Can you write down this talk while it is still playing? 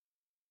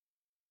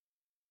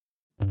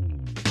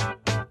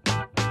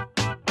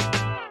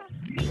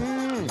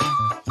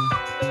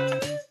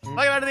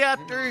Welcome to the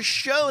after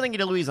show. Thank you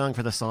to Louis Zong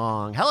for the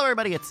song. Hello,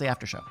 everybody. It's the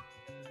after show.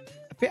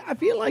 I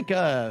feel like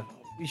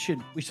we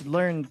should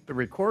learn the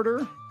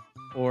recorder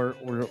or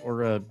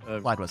a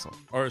Slide whistle.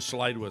 Or a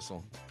slide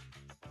whistle.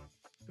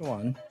 go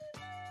on.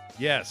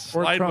 Yes,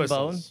 Or slide trombone.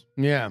 whistles.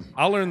 Yeah.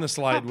 I'll learn the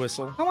slide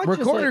whistle. How much is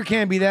Recorder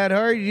can't be that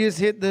hard. You just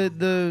hit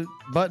the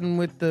button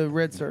with the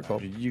red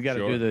circle. you got to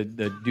Sure. do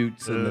the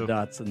doots and the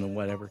dots and the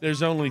whatever.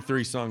 There's only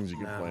 3 songs you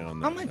can play on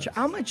that.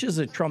 How much is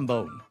a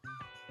trombone?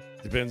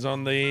 Depends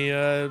on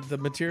the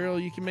material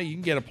you can make. You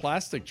can get a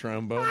plastic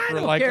trombone I for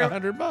don't like care.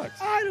 $100.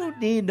 I don't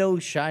need no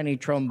shiny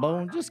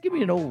trombone. Just give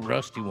me an old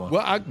rusty one.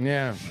 Well,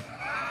 Yeah.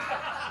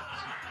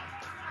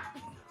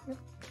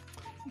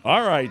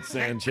 all right,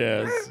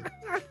 Sanchez.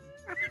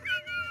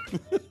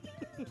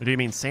 What do you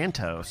mean,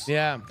 Santos?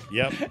 Yeah.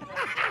 Yep.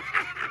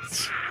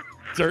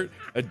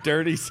 A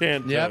dirty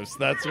Santos. Yep.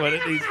 That's what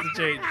it needs to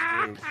change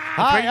to.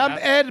 Hi, I'm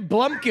Ed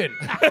Blumpkin.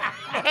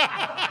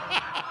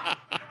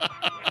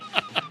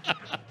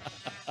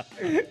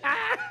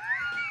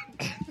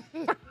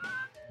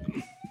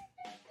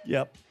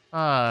 Yep.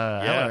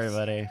 Hello, Yes.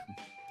 everybody.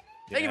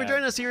 Thank you for Yeah.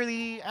 joining us here at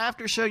the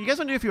after show. You guys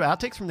want to do a few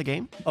outtakes from the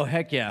game? Oh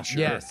heck yeah.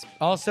 Yes.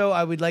 Also,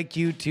 I would like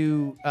you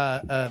to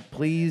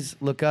please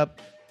look up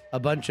a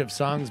bunch of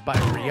songs by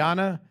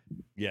Rihanna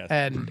Yes.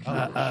 and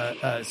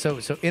so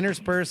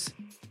intersperse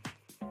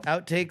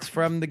outtakes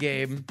from the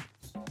game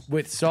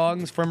with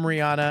songs from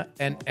Rihanna,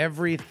 and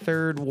every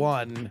third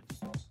one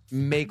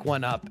make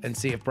one up and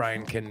see if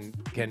Brian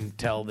can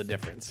tell the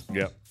difference.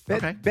 Yep.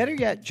 Okay. Better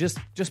yet, just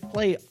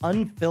play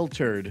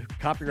unfiltered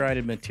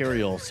copyrighted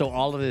material so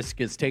all of this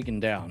gets taken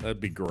down. That'd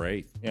be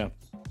great. Yeah.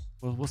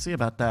 Well, we'll see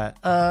about that.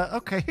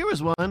 Okay, here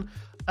was one.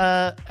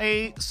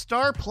 A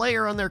star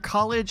player on their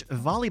college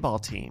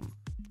volleyball team.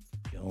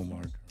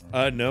 Gilmore.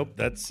 Nope,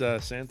 that's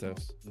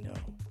Santos. No.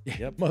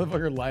 Yep.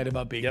 Motherfucker lied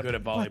about being good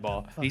at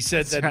volleyball. He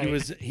said that right.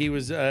 he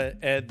was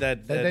at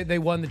that They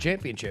won the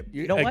championship.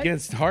 know what?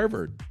 against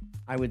Harvard.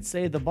 I would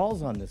say the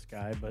ball's on this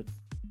guy, but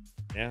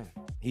Yeah.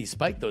 He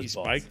spiked those He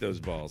balls. spiked those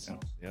balls.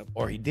 Yep.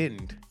 Or he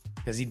didn't,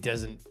 because he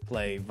doesn't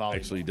play volleyball.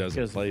 Actually, he doesn't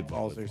because play the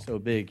balls volleyball. are so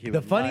big. He The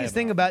would lie funniest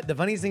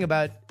thing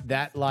about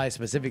that lie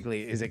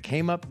specifically is it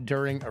came up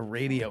during a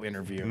radio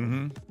interview,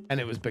 and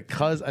it was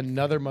because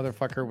another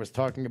motherfucker was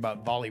talking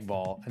about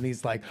volleyball, and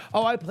he's like,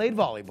 "Oh, I played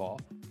volleyball,"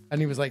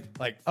 and he was like,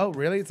 "Oh,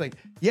 really?" It's like,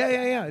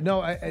 "Yeah. No,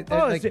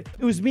 Oh, like, it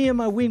was me and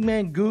my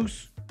wingman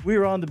Goose. We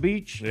were on the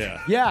beach.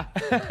 Yeah. yeah."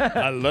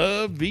 I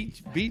love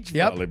beach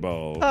Yep.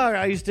 volleyball. Oh,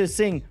 I used to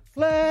sing,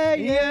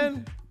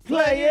 playing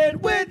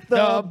with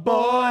the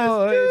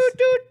boys.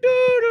 Do,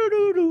 do, do,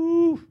 do,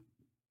 do,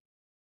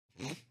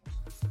 do.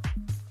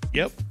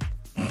 Yep.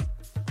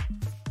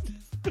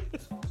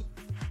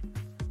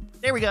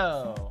 There we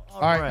go.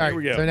 all right. here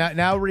we go. So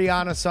now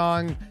Rihanna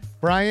song,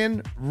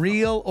 Brian,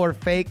 real or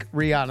fake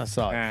Rihanna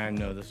song? I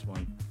know this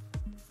one.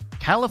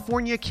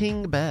 California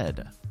King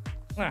Bed.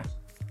 Ah.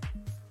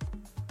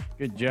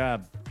 Good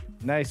job.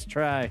 Nice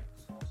try.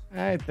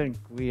 I think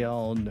we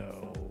all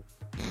know.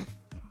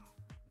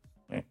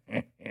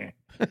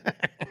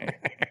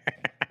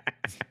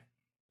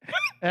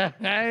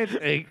 I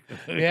think.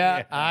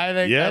 Yeah,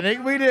 I Yep.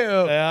 think we do.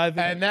 Yeah, I think-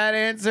 And that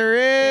answer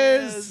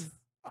is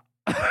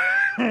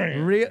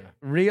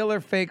real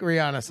or fake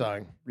Rihanna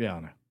song?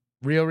 Rihanna.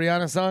 Real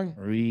Rihanna song?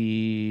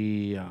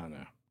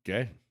 Rihanna.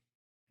 Okay.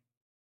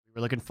 We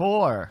were looking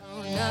for.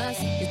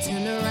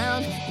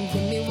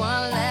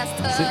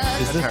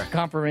 Is this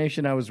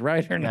confirmation I was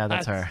right or Yeah, not?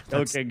 that's her.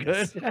 That's- Okay,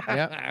 good.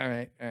 Yep. All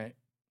right.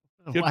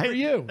 Good Why- for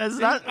you. That's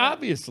not.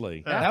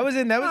 Obviously. That was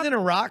in a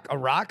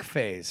rock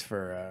phase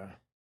for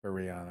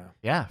Rihanna.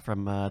 Yeah,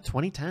 from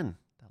 2010,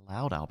 the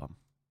Loud album.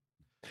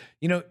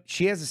 You know,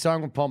 she has a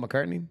song with Paul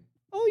McCartney.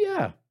 Oh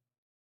yeah,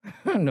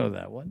 I know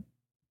that one.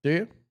 Do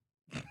you?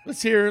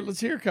 Let's hear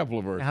a couple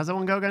of verses. How's that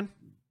one go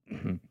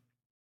again?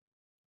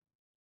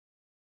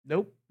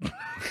 Nope.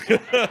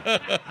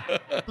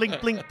 Blink,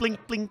 blink,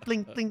 blink, blink, blink,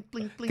 blink, blink,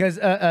 blink.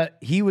 Because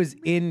he was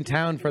in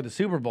town for the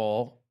Super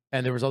Bowl,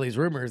 and there was all these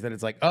rumors that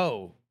it's like,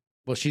 oh,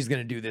 well, she's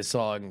gonna do this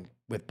song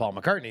with Paul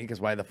McCartney, because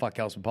why the fuck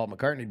else would Paul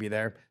McCartney be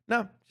there?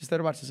 No, just there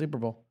to watch the Super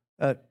Bowl.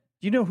 Do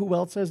you know who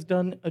else has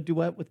done a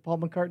duet with Paul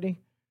McCartney?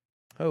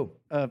 Oh,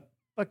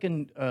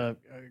 Fucking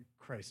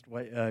Christ,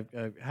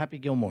 Happy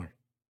Gilmore.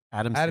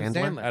 Adam Adam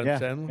Sandler. Sandler. Adam Yeah,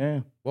 Sandler? yeah.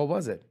 What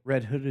was it?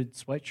 Red hooded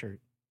sweatshirt.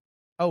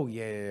 Oh,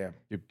 yeah.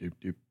 Dip, dip,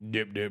 dip.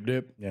 Dip, dip,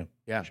 dip. Yeah.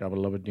 Yeah. Shabba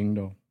lubba ding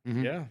dong.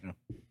 Mhm. Yeah.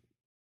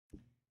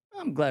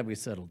 I'm glad we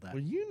settled that.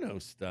 Well, you know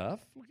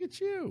stuff. Look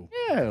at you.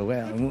 Yeah,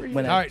 well.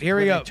 When All right, here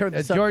we go.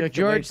 George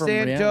George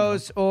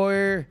Santos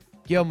or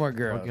Gilmore Or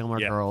Girls? Gilmore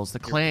Yeah. Girls. The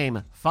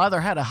claim: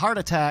 father had a heart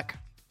attack.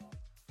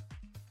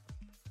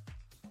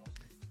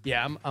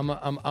 Yeah, I'm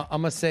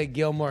gonna say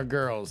Gilmore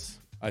Girls.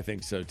 I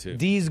think so too.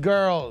 These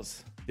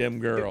girls, Them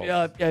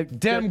girls.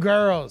 them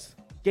girls.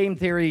 Game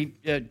theory,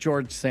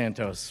 George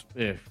Santos.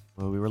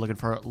 Well, we were looking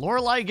for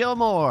Lorelai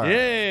Gilmore.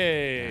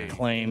 Yay.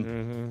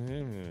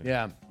 Claim.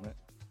 Yeah.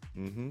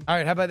 All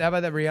right, how about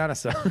that Rihanna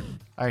song?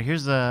 All right,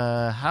 here's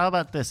a. How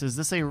about this? Is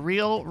this a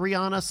real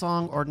Rihanna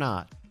song or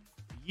not?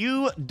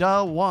 You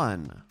da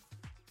one.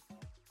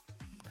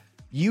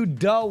 You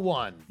duh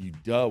one. You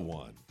duh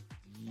one.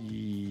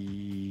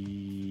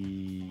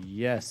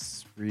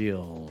 Yes,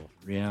 real.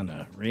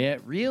 Rihanna.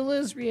 Real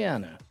is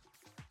Rihanna.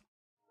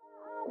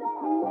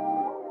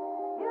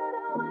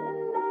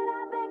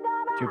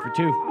 2 for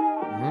 2.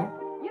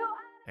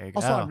 There you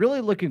Also, go. I'm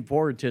really looking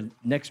forward to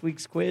next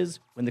week's quiz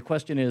when the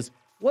question is,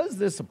 was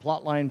this a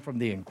plot line from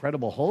The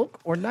Incredible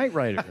Hulk or Knight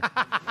Rider?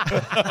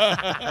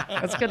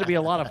 That's going to be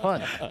a lot of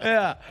fun.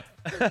 Yeah.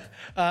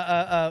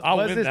 I'll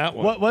was win this, that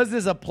one. What was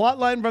this, a plot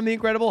line from The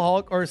Incredible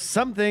Hulk or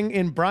something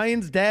in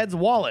Brian's dad's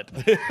wallet?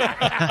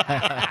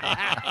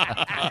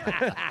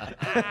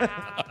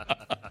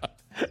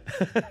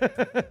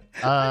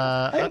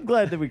 I'm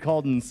glad that we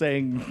called and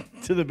sang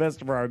to the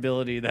best of our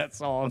ability that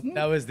song.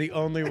 That was the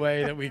only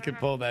way that we could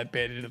pull that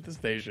bit into the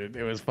station.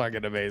 It was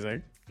fucking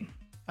amazing.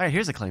 All right,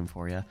 here's a claim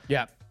for you.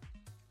 Yeah.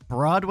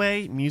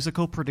 Broadway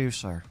musical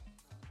producer.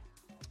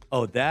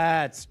 Oh,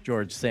 that's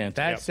George Santos.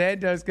 That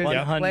Santos, because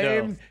One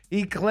hundo.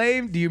 he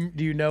claimed, do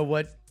you know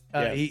what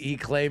Yes. he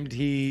claimed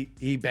he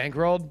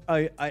bankrolled?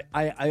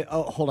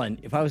 Oh, hold on.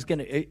 If I was going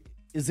to,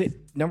 is it,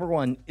 number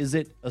one, is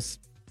it a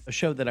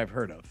show that I've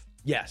heard of?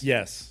 Yes.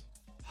 Yes.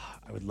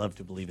 I would love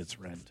to believe it's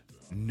Rent.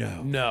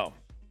 No.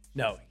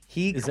 No.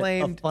 He Is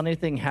claimed it a funny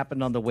thing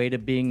happened on the way to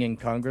being in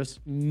Congress?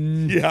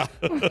 Yeah.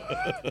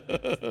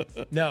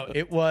 no.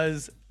 It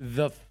was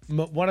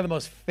one of the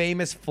most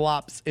famous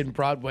flops in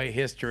Broadway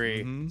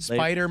history.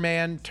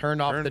 Spider-Man: Turn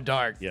Off the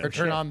Dark Yeah. or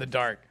Turn On the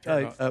Dark.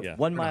 Yeah.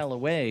 1 Mile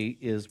Away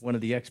is one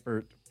of the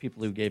expert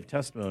people who gave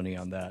testimony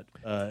on that.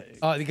 Oh,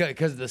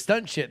 because of the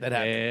stunt shit that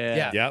happened.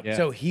 Yeah. Yep. Yeah.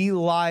 So he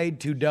lied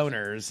to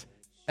donors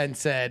and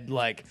said,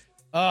 like,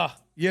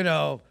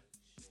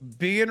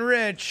 being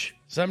rich,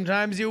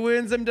 sometimes you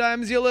win,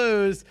 sometimes you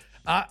lose.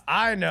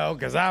 I know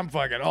because I'm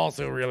fucking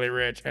also really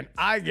rich, and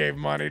I gave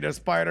money to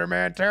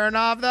Spider-Man Turn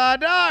Off the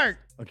Dark.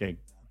 Okay.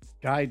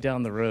 Guy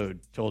down the road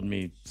told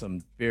me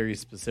some very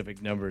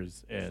specific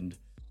numbers, and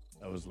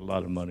that was a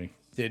lot of money.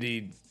 Did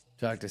he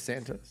talk to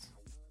Santos?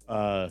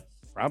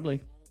 Probably.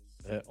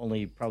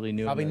 Only probably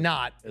knew. Probably him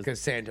not, because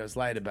Santos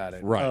lied about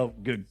it. Right. Oh,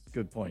 good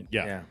point.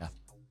 Yeah.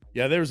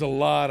 Yeah, there's a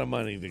lot of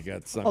money that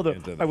got sunk Although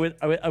into that. I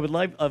would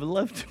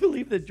love to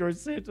believe that George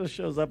Santos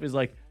shows up. He's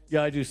like,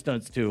 yeah, I do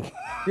stunts too.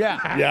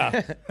 Yeah.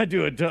 Yeah. I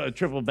do a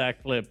triple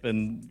backflip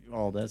and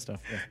all that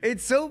stuff. Yeah.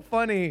 It's so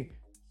funny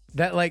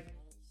that, like,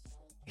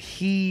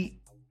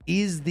 he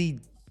is the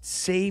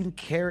same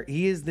character.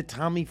 He is the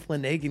Tommy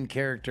Flanagan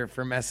character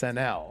from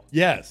SNL.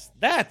 Yes.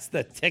 That's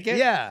the ticket.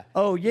 Yeah.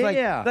 Oh, yeah, Like,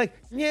 yeah. Like,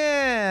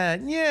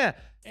 yeah.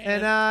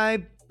 And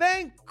I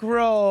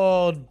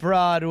bankrolled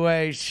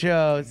Broadway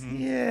shows.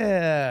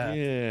 Yeah.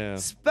 Yeah.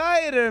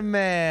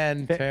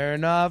 Spider-Man,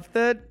 Turn Off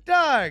the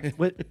Dark.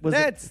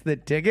 That's the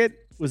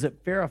ticket. Was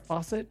it Farrah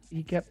Fawcett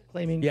he kept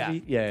claiming Yeah. to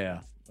be?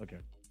 Yeah. Okay.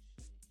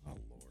 Oh,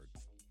 Lord.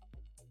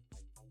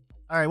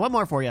 All right, one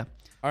more for you.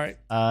 All right.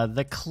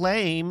 The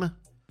claim: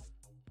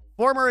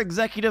 former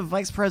executive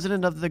vice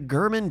president of the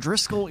Gurman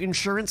Driscoll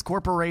Insurance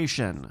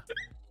Corporation.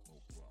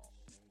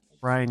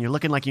 Brian, you're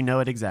looking like you know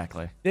it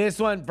exactly. This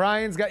one,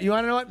 Brian's got. You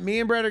want to know what?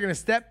 Me and Brett are going to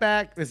step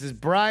back. This is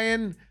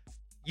Brian.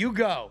 You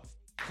go.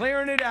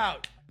 Clearing it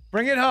out.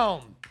 Bring it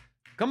home.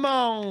 Come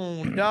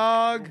on,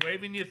 dog.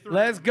 Waving you through.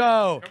 Let's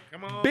go.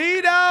 Come on.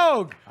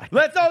 B-Dog.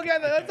 Let's all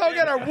get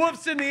our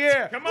whoofs in the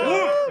air. Come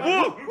on.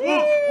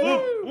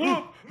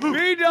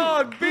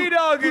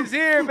 B-Dog is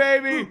here,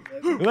 baby.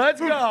 Let's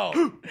go.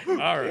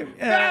 All right.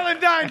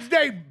 Valentine's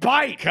Day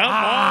bite. Come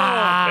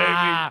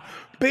on,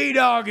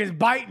 B-Dog is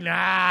biting.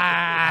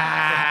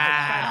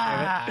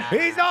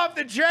 He's off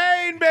the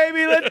chain,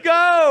 baby. Let's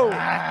go.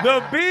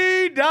 The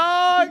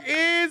B-Dog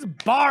is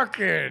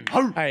barking.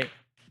 All right.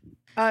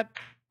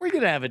 We're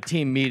going to have a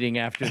team meeting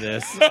after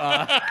this.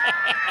 Dogs,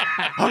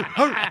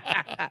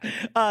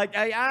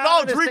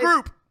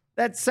 regroup.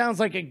 That sounds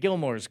like a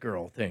Gilmore's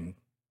Girl thing.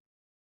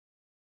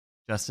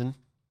 Justin?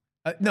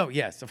 No,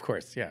 yes, of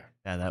course, yeah.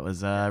 Yeah, that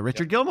was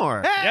Richard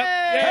Gilmore. Yay!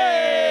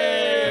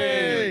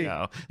 There you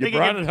go. You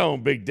brought it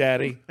home, Big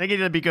Daddy. Thank you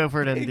to Be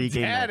Gopher and the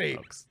Game Night Daddy.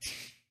 folks.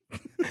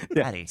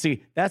 Daddy.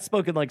 See, that's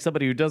spoken like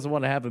somebody who doesn't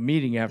want to have a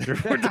meeting after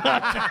we're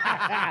done.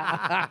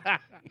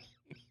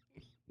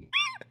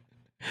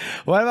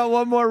 What about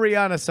one more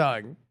Rihanna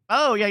song?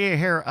 Oh, yeah,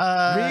 here.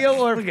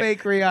 Real or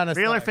fake Rihanna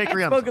song? Real or fake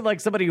Rihanna? Spoken like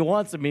somebody who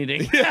wants a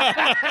meeting.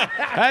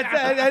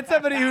 That's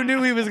somebody who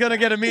knew he was going to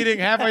get a meeting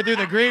halfway through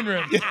the green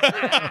room.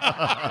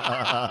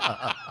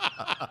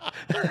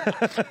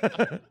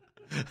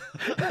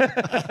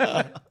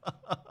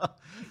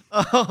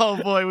 Oh,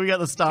 boy, we got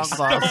the stomp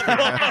boss here.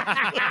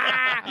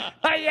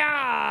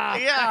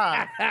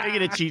 Yeah. I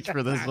get a cheat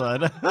for this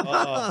one.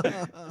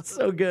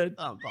 So good.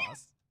 Stomp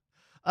boss.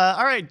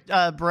 All right,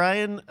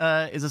 Brian,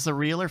 is this a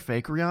real or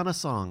fake Rihanna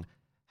song?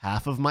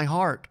 Half of My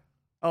Heart.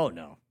 Oh,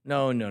 no.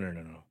 No.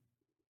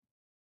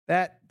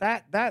 That's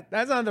not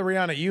the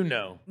Rihanna you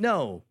know.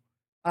 No.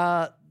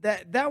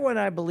 That one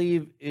I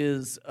believe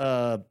is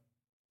Ray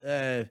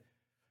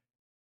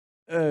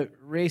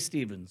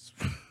Stevens.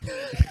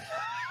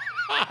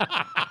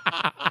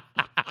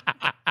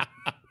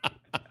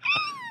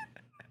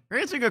 We're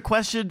answering a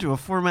question to a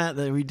format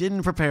that we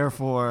didn't prepare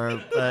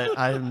for, but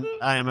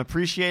I am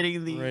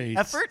appreciating the Ray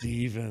effort.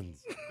 Stevens.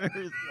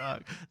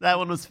 That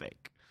one was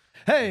fake.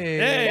 Hey.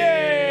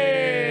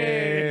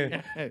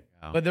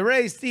 But the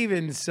Ray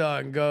Stevens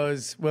song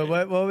goes, what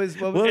was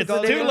it It's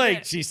called? too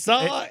late. She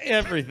saw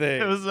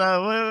everything. It was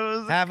what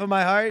was it? Half of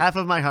my heart. Half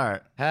of my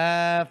heart.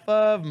 Half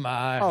of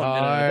my Oh, no,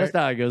 heart. that's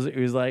not how it goes. It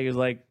was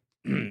like.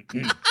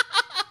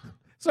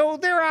 So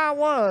there I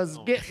was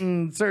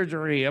getting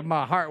surgery, and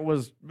my heart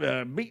was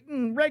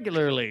beating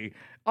regularly.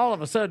 All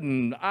of a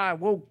sudden, I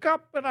woke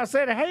up and I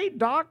said, "Hey,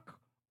 doc,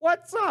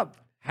 what's up?"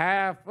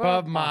 Half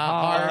of my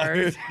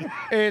heart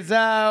is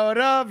out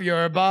of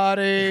your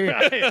body.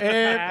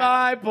 If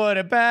I put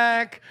it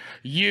back,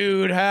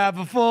 you'd have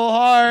a full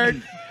heart.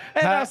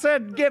 And I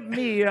said, "Give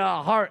me a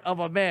heart of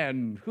a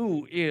man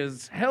who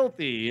is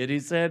healthy." And he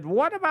said,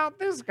 "What about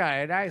this guy?"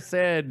 And I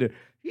said,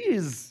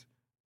 "He's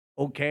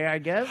okay, I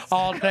guess."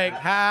 I'll take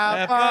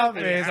half of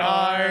his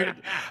heart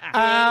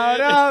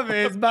out of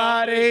his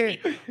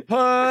body.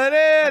 Put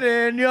it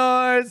in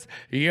yours.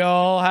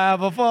 You'll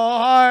have a full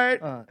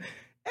heart.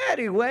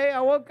 Anyway,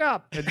 I woke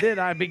up and then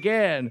I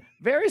began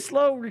very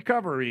slow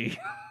recovery.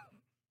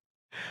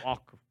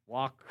 walk,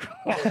 walk.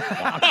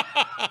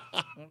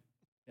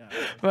 Yeah.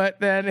 But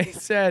then he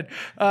said,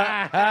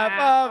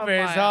 half of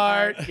his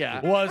heart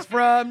was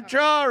from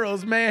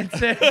Charles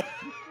Manson.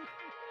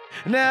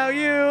 Now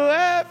you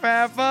have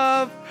half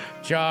of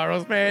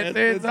Charles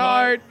Manson's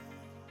heart.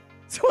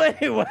 So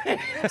anyway.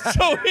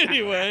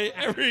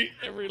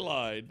 Every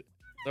line.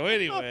 So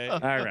anyway. All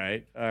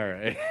right.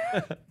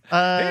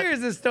 Here's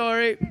the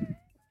story.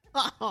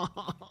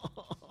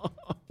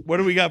 What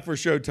do we got for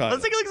show time?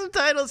 Let's take a look at some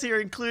titles here,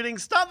 including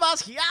Stop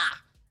Us, yeah.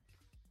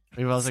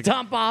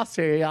 Stomp off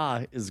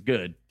is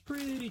good.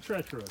 Pretty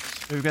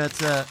treacherous. We've got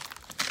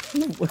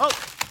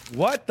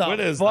What the What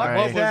is fuck that?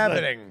 What is was that?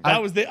 happening?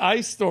 That was the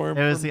ice storm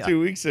It was from the- 2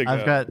 weeks ago.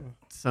 I've got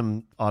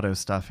some auto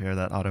stuff here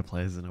that auto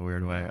plays in a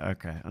weird way.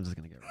 Okay, I'm just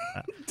gonna get rid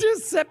of that.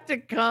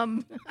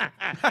 Decepticon.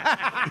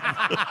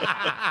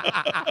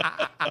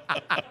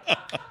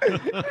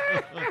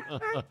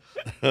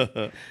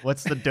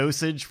 What's the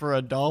dosage for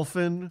a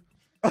dolphin?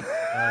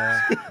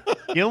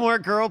 Gilmore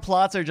Girl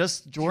plots are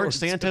just George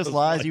Santos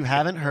lies you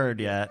haven't heard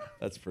yet.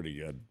 That's pretty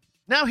good.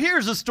 Now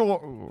here's a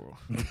story.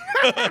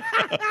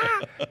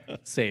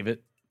 Save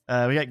it.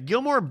 We got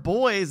Gilmore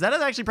Boys. That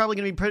is actually probably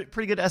going to be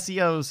pretty good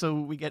SEO, so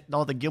we get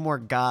all the Gilmore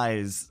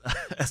Guys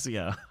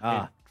SEO.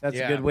 That's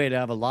Yeah. a good way to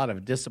have a lot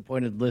of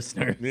disappointed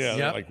listeners. Yeah,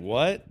 Yep. like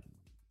what?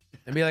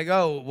 And be like,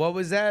 oh, what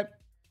was that?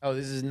 Oh,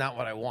 this is not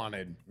what I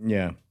wanted.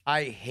 Yeah.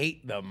 I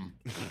hate them.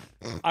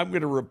 I'm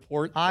going to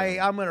report. them.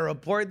 I'm going to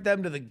report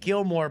them to the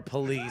Gilmore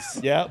police.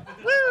 Yep.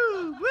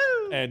 Woo,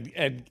 woo.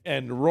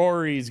 And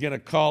Rory's going to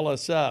call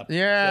us up.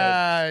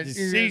 Yeah.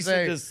 Cease he's gonna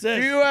and say, desist.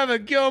 do you have a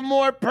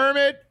Gilmore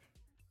permit?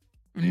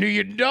 No,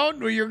 you don't?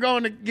 Well, you're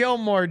going to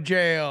Gilmore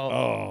jail.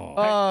 Oh.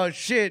 Oh,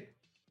 shit.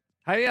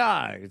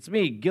 Hiya, it's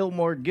me,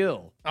 Gilmore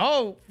Gill.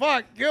 Oh,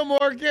 fuck.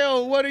 Gilmore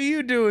Gill, what are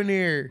you doing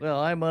here? Well,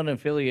 I'm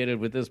unaffiliated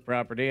with this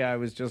property. I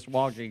was just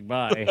walking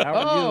by. How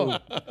are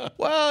you?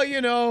 Well, you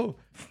know,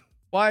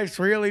 wife's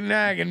really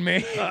nagging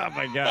me. Oh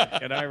my God,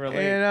 can I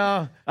relate? You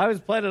know, I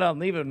was planning on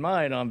leaving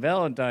mine on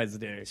Valentine's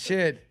Day.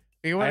 shit.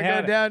 You I want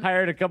to go down?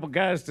 hired a couple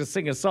guys to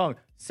sing a song.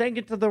 Sang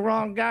it to the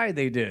wrong guy.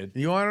 They did.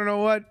 You want to know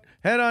what?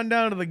 Head on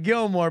down to the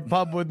Gilmore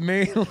pub with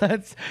me.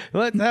 Let's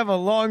have a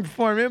long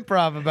form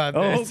improv about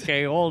this.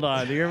 Okay, hold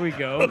on. Here we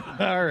go.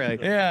 All right.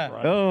 Yeah.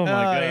 Oh my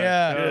God.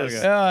 Yeah.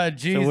 Okay. Oh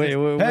Jesus. wait,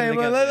 what do hey, they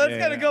well, got let's there?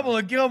 get a couple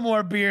of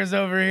Gilmore beers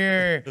over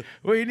here.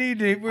 We need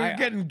to. We're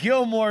getting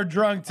Gilmore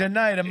drunk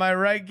tonight. Am I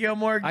right,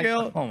 Gilmore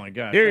Gill? Oh my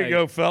God. Here you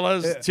go,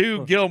 fellas.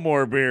 2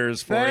 Gilmore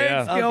beers for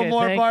Thanks, you.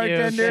 Gilmore thank you.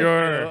 bartender.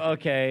 Sure.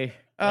 Okay.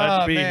 Glad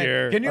to be man.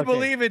 here. Can you Okay.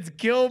 believe it's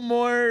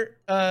Gilmore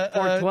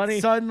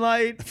 420?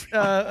 sunlight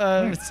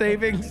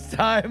savings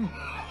time?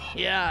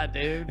 Yeah,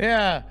 dude.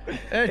 Yeah.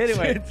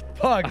 Anyway. It's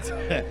fucked.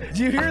 Did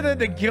you hear that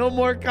the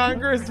Gilmore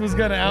Congress was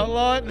going to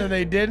outlaw it and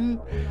they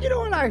didn't? You know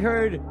what I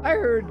heard? I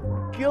heard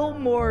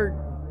Gilmore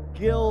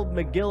Gil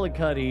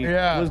McGillicuddy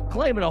Yeah. was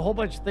claiming a whole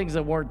bunch of things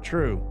that weren't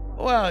true.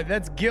 Well,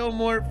 that's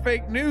Gilmore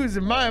fake news,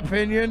 in my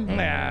opinion.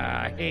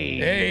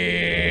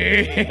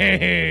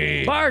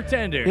 Hey.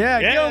 Bartender. Yeah,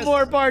 Yes.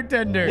 Gilmore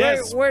bartender.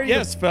 Yes, where you-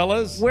 yes,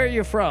 fellas. Where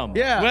you from?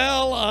 Yeah.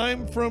 Well,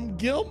 I'm from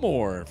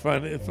Gilmore.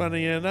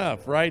 Funny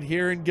enough, right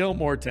here in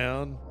Gilmore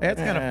Town. That's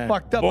kind of Yeah.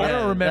 fucked up. Born- I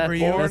don't remember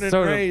that's you. Born That's and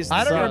sort of- raised.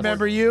 I don't in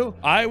remember you.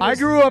 I was-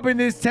 grew up in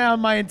this town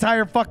my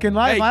entire fucking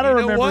life. Hey, I don't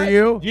you know remember what?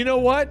 you. You know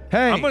what?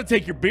 Hey. I'm going to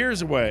take your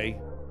beers away.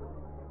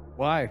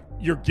 Why?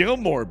 Your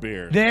Gilmore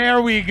beers.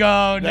 There we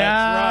go. That's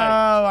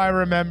Now I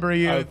remember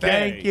you. Okay.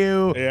 Thank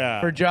you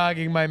Yeah. for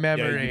jogging my Yeah,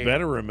 memory. you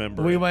better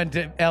remember. We it. went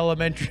to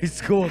elementary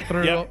school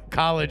through Yep.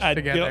 college At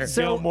together.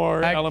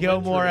 Gilmore At Elementary.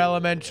 Gilmore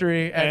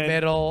Elementary and And-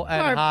 middle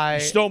and high.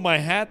 You stole my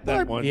hat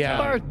that one Yeah.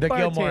 time. The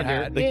Gilmore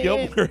bartender. hat. The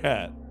Gilmore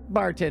hat.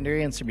 Bartender,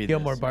 answer me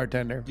Gilmore this.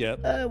 bartender.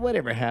 Yep.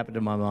 Whatever happened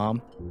to my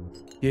mom?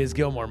 Is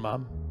Gilmore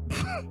mom.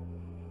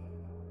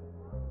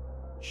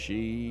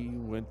 She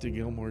went to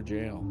Gilmore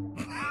jail.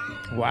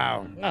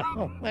 Wow.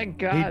 Oh my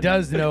God. He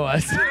does know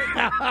us.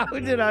 How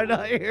did I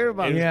not hear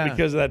about It's it? Yeah.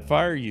 because of that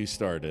fire you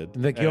started.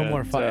 The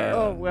Gilmore fire.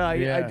 Oh, well, I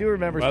Yeah. do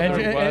remember. Well, And,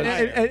 there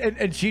was.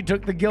 and she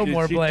took the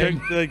Gilmore she blame.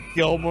 took the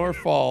Gilmore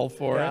fall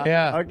for it.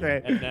 Yeah.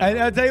 Okay. And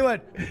I'll tell you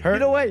what. Her, You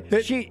know what?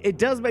 It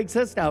does make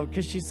sense now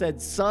because she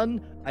said,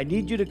 "Son, I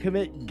need you to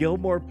commit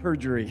Gilmore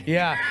perjury."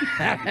 Yeah.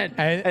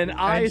 and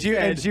I she,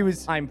 said, and she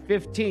was "I'm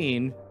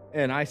 15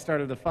 and I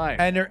started the fire."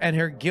 and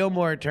her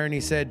Gilmore attorney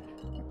said,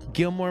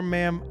 "Gilmore,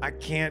 ma'am, I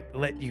can't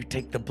let you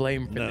take the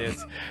blame for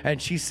this."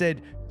 And she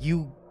said,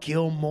 "You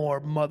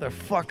Gilmore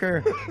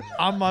motherfucker,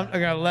 I'm not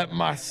gonna let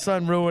my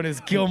son ruin his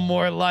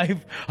Gilmore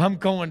life. I'm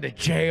going to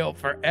jail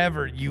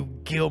forever, you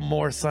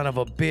Gilmore son of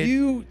a bitch."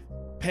 You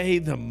pay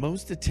the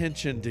most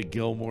attention to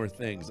Gilmore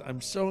things.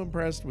 I'm so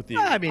impressed with you.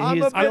 I mean, I'm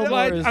he's a bit of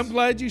Gilmore's- I'm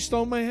glad you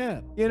stole my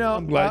hat. You know,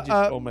 I'm glad you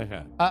stole my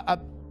hat.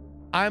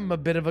 I'm a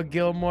bit of a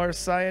Gilmore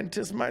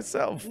scientist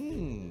myself.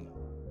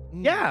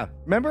 Yeah,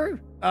 remember?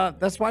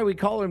 That's why we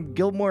call him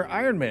Gilmore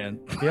Iron Man.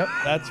 Yep.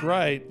 That's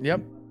right.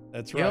 Yep.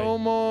 That's right.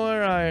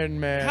 Gilmore Iron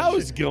Man. How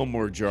is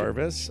Gilmore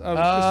Jarvis? I was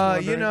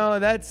just you wondering.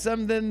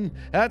 know,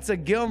 that's a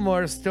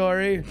Gilmore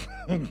story.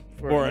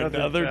 For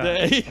another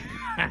day.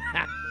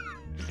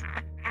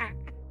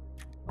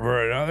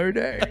 For another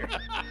day.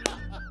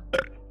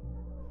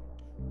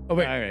 Oh,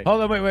 wait. All right.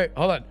 Hold on.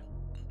 Hold on.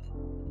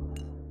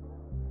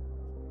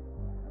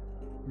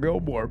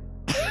 Gilmore.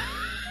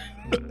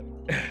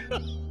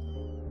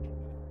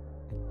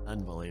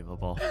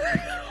 Unbelievable.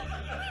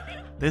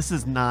 This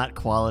is not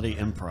quality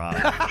improv.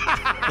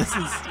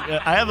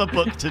 I have a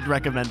book to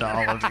recommend to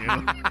all of you.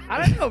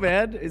 I don't know,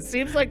 man. It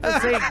seems like they're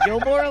saying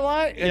Gilmore a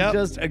lot and Yep.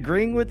 just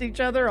agreeing with each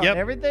other on Yep.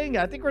 everything.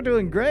 I think we're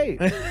doing great.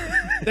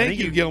 Thank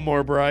you,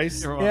 Gilmore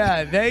Bryce. You're welcome.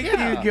 Yeah, thank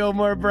you,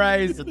 Gilmore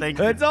Bryce. Thank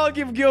you. Let's all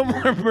give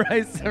Gilmore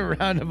Bryce a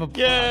round of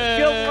applause.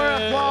 Gilmore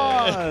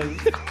applause.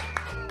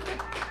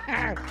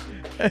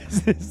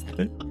 This is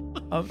the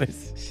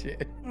dumbest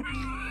shit.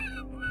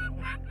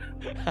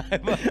 I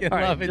fucking All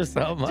right, love it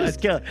so much.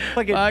 Just kill.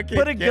 Fucking Fucking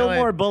put a kill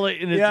Gilmore it. bullet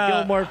in his Yeah.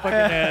 Gilmore fucking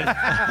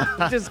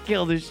head. Just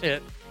kill this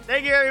shit.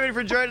 Thank you, everybody,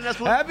 for joining us.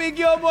 Happy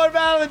Gilmore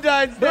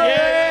Valentine's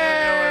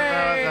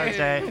Day!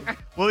 Thursday.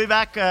 We'll be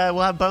back.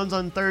 We'll have Bones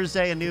on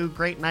Thursday, a new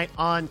great night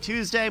on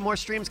Tuesday. More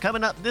streams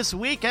coming up this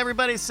week.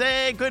 Everybody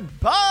say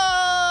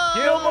goodbye.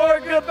 Gilmore,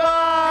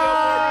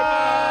 goodbye!